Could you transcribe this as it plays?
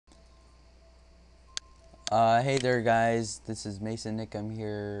Hey there guys, this is Mason Nick. I'm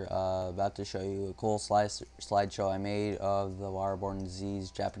here about to show you a cool slideshow I made of the waterborne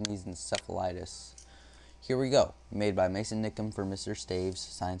disease, Japanese encephalitis. Here we go, made by Mason Nickham for Mr. Staves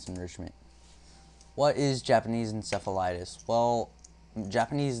Science Enrichment. What is Japanese encephalitis? Well,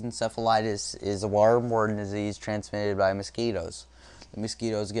 Japanese encephalitis is a waterborne disease transmitted by mosquitoes. The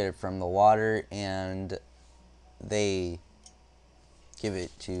mosquitoes get it from the water and they give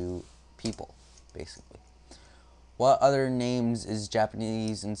it to people, basically. What other names is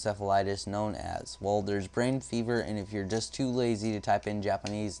Japanese encephalitis known as? Well, there's brain fever, and if you're just too lazy to type in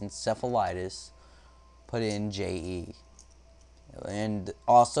Japanese encephalitis, put in JE. And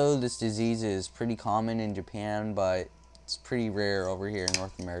also, this disease is pretty common in Japan, but it's pretty rare over here in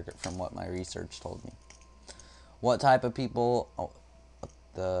North America from what my research told me. What type of people,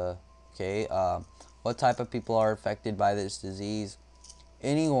 what type of people are affected by this disease?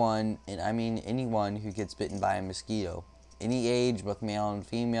 Anyone, and I mean anyone who gets bitten by a mosquito. Any age, both male and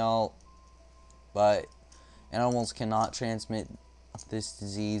female, but animals cannot transmit this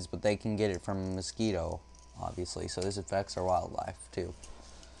disease, but they can get it from a mosquito, obviously, so this affects our wildlife, too.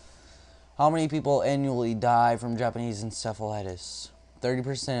 How many people annually die from Japanese encephalitis?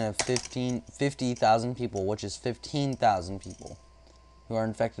 30% of 50,000 people, which is 15,000 people, who are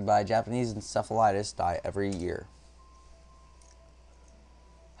infected by Japanese encephalitis die every year.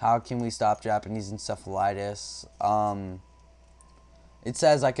 How can we stop Japanese encephalitis? It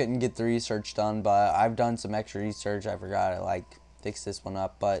says I couldn't get the research done, but I've done some extra research. I forgot to fix this one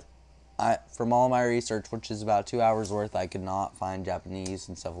up, but from all my research, which is about 2 hours worth, I could not find Japanese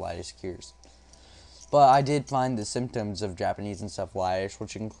encephalitis cures. But I did find the symptoms of Japanese encephalitis,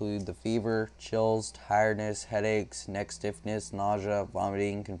 which include the fever, chills, tiredness, headaches, neck stiffness, nausea,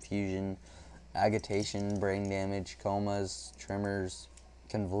 vomiting, confusion, agitation, brain damage, comas, tremors,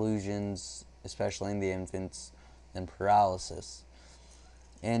 convulsions, especially in the infants, and paralysis.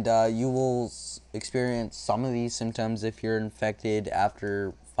 And you will experience some of these symptoms if you're infected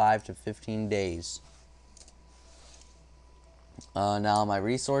after 5 to 15 days. Now my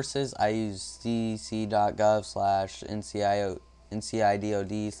resources, I use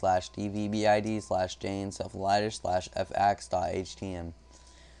cdc.gov/ncidod/dvbid/jancephalitis/fax.htm.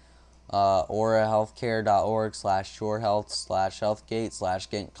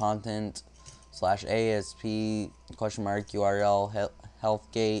 aurahealthcare.org/shorehealth/get content/asp?URL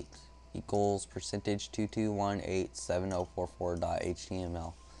healthgate equals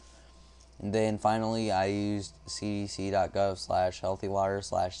 %221874044.html. And then finally, I used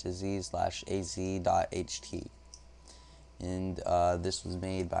cdc.gov/healthywater/disease/az.ht. And this was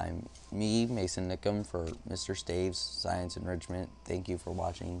made by me, Mason Nickham, for Mr. Staves Science Enrichment. Thank you for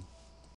watching.